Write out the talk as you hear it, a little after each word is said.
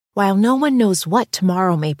While no one knows what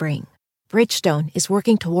tomorrow may bring, Bridgestone is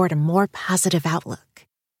working toward a more positive outlook.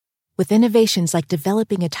 With innovations like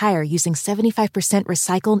developing a tire using 75%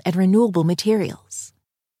 recycled and renewable materials.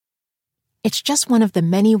 It's just one of the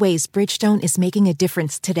many ways Bridgestone is making a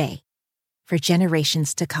difference today, for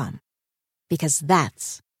generations to come. Because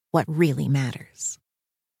that's what really matters.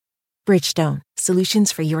 Bridgestone,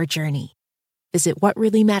 solutions for your journey. Visit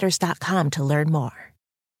whatreallymatters.com to learn more.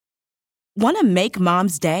 Want to make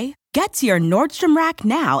Mom's Day? Get to your Nordstrom Rack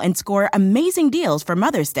now and score amazing deals for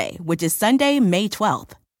Mother's Day, which is Sunday, May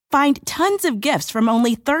 12th. Find tons of gifts from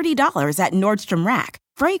only $30 at Nordstrom Rack.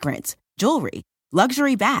 Fragrance, jewelry,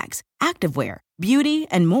 luxury bags, activewear, beauty,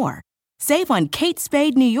 and more. Save on Kate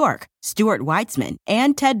Spade New York, Stuart Weitzman,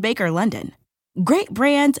 and Ted Baker London. Great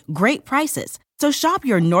brands, great prices. So shop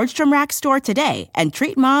your Nordstrom Rack store today and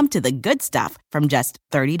treat Mom to the good stuff from just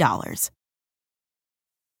 $30.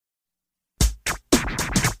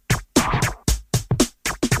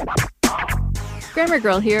 Grammar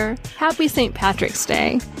Girl here. Happy St. Patrick's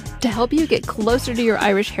Day. To help you get closer to your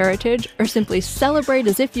Irish heritage or simply celebrate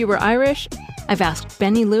as if you were Irish, I've asked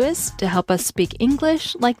Benny Lewis to help us speak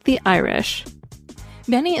English like the Irish.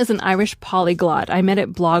 Benny is an Irish polyglot I met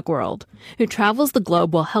at Blog World, who travels the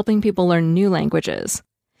globe while helping people learn new languages.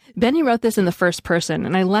 Benny wrote this in the first person,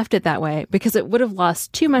 and I left it that way because it would have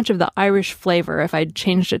lost too much of the Irish flavor if I'd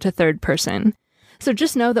changed it to third person. So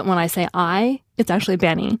just know that when I say I, it's actually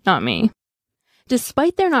Benny, not me.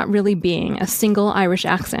 Despite there not really being a single Irish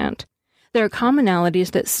accent, there are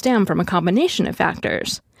commonalities that stem from a combination of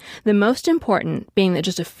factors. The most important being that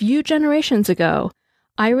just a few generations ago,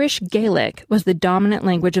 Irish Gaelic was the dominant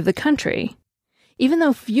language of the country. Even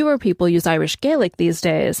though fewer people use Irish Gaelic these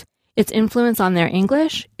days, its influence on their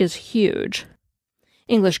English is huge.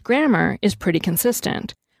 English grammar is pretty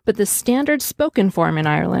consistent, but the standard spoken form in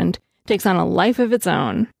Ireland takes on a life of its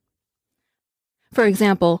own. For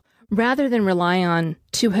example, rather than rely on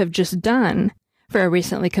to have just done for a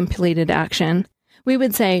recently completed action, we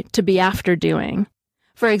would say to be after doing.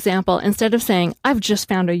 For example, instead of saying, I've just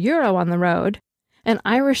found a euro on the road, an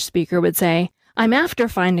Irish speaker would say, I'm after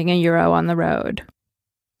finding a euro on the road.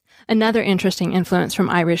 Another interesting influence from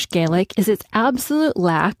Irish Gaelic is its absolute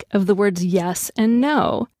lack of the words yes and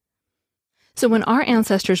no. So when our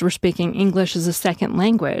ancestors were speaking English as a second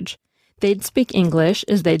language, they'd speak English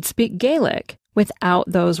as they'd speak Gaelic, without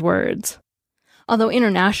those words. Although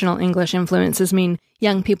international English influences mean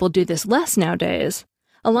young people do this less nowadays,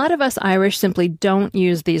 a lot of us Irish simply don't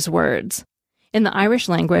use these words. In the Irish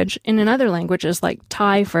language, and in other languages like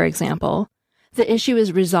Thai, for example, the issue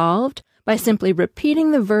is resolved by simply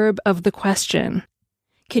repeating the verb of the question.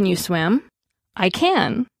 Can you swim? I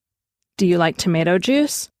can. Do you like tomato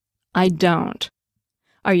juice? I don't.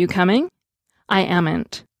 Are you coming? I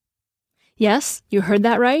amn't. Yes, you heard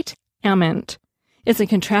that right. Amn't. It's a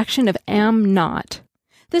contraction of am not.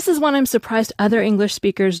 This is one I'm surprised other English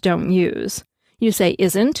speakers don't use. You say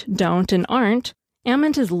isn't, don't, and aren't.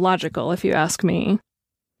 Amn't is logical, if you ask me.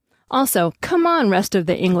 Also, come on, rest of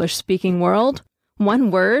the English-speaking world.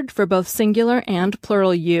 One word for both singular and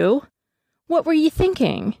plural you. What were you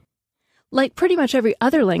thinking? Like pretty much every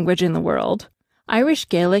other language in the world, Irish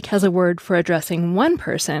Gaelic has a word for addressing one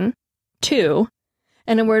person, two,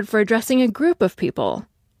 and a word for addressing a group of people,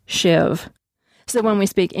 shiv. So when we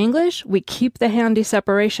speak English, we keep the handy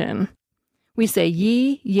separation. We say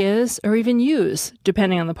ye, yis, or even yous,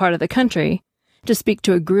 depending on the part of the country, to speak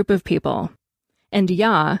to a group of people, and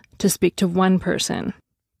ya to speak to one person.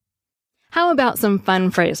 How about some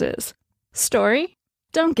fun phrases? Story?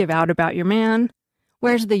 Don't give out about your man.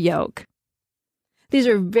 Where's the yoke? These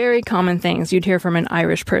are very common things you'd hear from an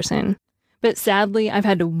Irish person, but sadly I've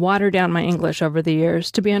had to water down my English over the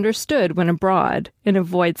years to be understood when abroad and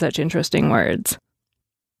avoid such interesting words.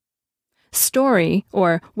 Story,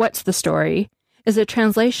 or what's the story, is a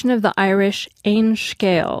translation of the Irish ein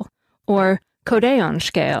scéal, or Codeon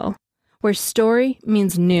scale, where story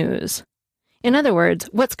means news. In other words,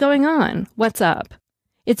 what's going on? What's up?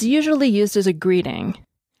 It's usually used as a greeting,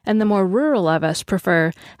 and the more rural of us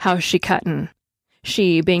prefer how's she cuttin',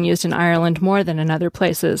 she being used in Ireland more than in other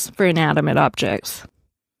places for inanimate objects.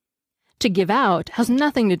 To give out has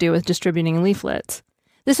nothing to do with distributing leaflets.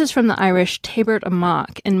 This is from the Irish tabert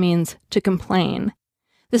amach and means to complain.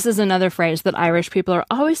 This is another phrase that Irish people are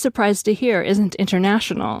always surprised to hear isn't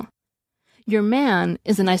international. Your man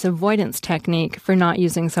is a nice avoidance technique for not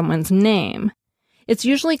using someone's name. It's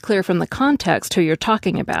usually clear from the context who you're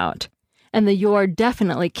talking about, and the your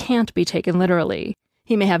definitely can't be taken literally.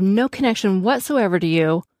 He may have no connection whatsoever to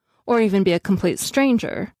you, or even be a complete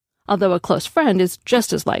stranger, although a close friend is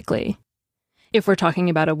just as likely. If we're talking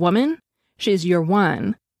about a woman, she's your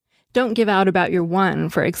one. Don't give out about your one,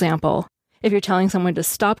 for example, if you're telling someone to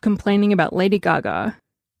stop complaining about Lady Gaga.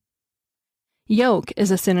 Yoke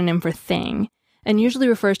is a synonym for thing, and usually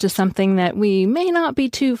refers to something that we may not be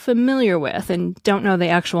too familiar with and don't know the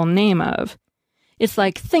actual name of. It's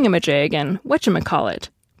like thingamajig and whatchamacallit,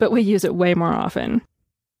 but we use it way more often.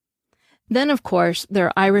 Then, of course, there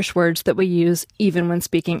are Irish words that we use even when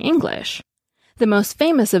speaking English. The most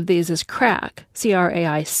famous of these is crack,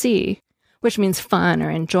 C-R-A-I-C, which means fun or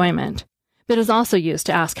enjoyment, but is also used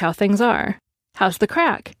to ask how things are. How's the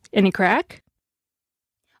crack? Any crack?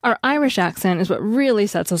 Our Irish accent is what really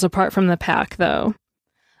sets us apart from the pack, though.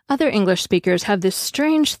 Other English speakers have this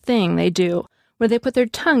strange thing they do where they put their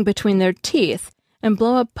tongue between their teeth and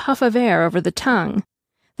blow a puff of air over the tongue.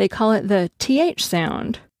 They call it the TH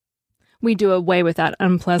sound. We do away with that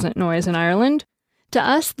unpleasant noise in Ireland. To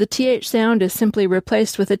us, the TH sound is simply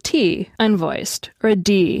replaced with a T, unvoiced, or a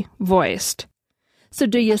D, voiced. So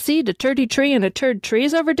do you see the turdy tree and the turd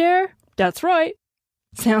trees over there? That's right.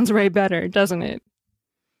 Sounds way better, doesn't it?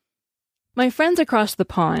 My friends across the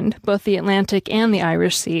pond, both the Atlantic and the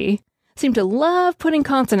Irish Sea, seem to love putting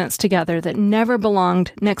consonants together that never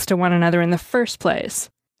belonged next to one another in the first place.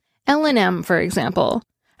 L and M, for example.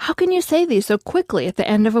 How can you say these so quickly at the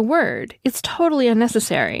end of a word? It's totally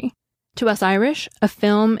unnecessary. To us Irish, a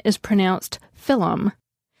film is pronounced film.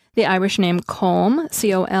 The Irish name colm,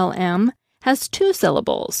 C-O-L-M, has 2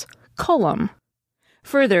 syllables, colum.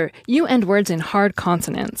 Further, you end words in hard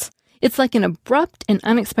consonants. It's like an abrupt and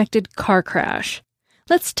unexpected car crash.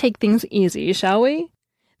 Let's take things easy, shall we?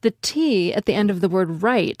 The T at the end of the word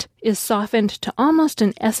right is softened to almost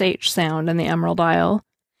an SH sound in the Emerald Isle,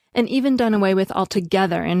 and even done away with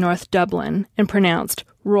altogether in North Dublin and pronounced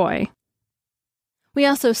Roy. We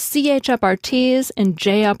also CH up our T's and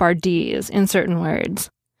J up our D's in certain words.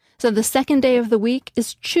 So the second day of the week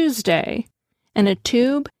is Tuesday, and a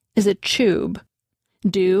tube is a tube.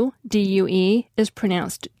 Do, D-U-E, is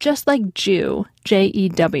pronounced just like Jew,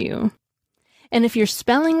 J-E-W. And if you're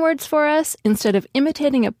spelling words for us, instead of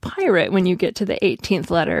imitating a pirate when you get to the 18th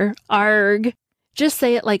letter, arg, just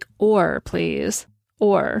say it like or, please.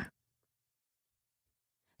 Or.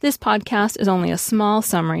 This podcast is only a small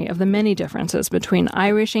summary of the many differences between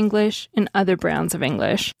Irish English and other brands of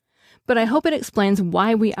English, but I hope it explains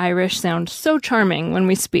why we Irish sound so charming when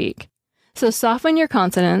we speak. So soften your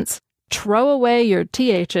consonants, throw away your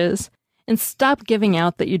THs, and stop giving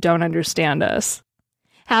out that you don't understand us.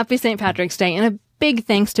 Happy St. Patrick's Day, and a big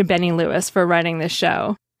thanks to Benny Lewis for writing this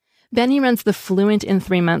show. Benny runs the Fluent in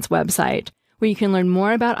 3 Months website, where you can learn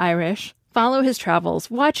more about Irish, follow his travels,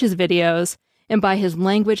 watch his videos, and buy his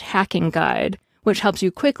language hacking guide, which helps you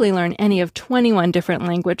quickly learn any of 21 different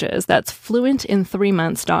languages. That's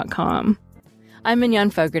fluentin3months.com. I'm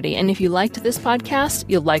Mignon Fogarty, and if you liked this podcast,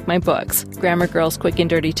 you'll like my books, Grammar Girl's Quick and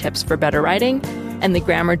Dirty Tips for Better Writing, and The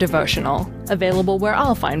Grammar Devotional, available where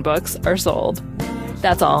all fine books are sold.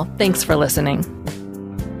 That's all. Thanks for listening.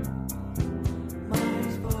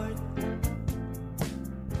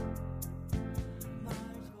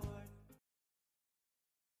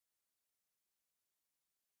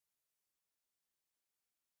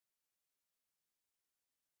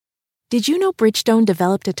 Did you know Bridgestone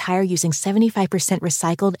developed a tire using 75%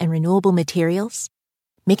 recycled and renewable materials?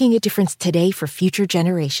 Making a difference today for future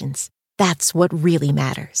generations. That's what really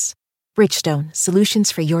matters. Bridgestone,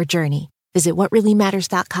 solutions for your journey. Visit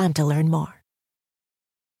whatreallymatters.com to learn more.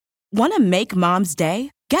 Want to make Mom's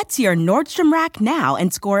Day? Get to your Nordstrom Rack now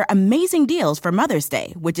and score amazing deals for Mother's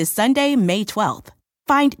Day, which is Sunday, May 12th.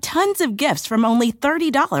 Find tons of gifts from only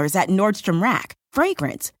 $30 at Nordstrom Rack.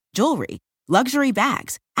 Fragrance, jewelry, luxury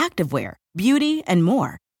bags, activewear, beauty, and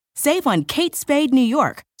more. Save on Kate Spade New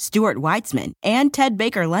York, Stuart Weitzman, and Ted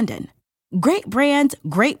Baker London. Great brands,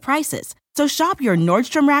 great prices. So shop your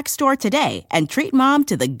Nordstrom Rack store today and treat Mom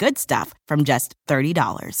to the good stuff from just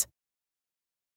 $30.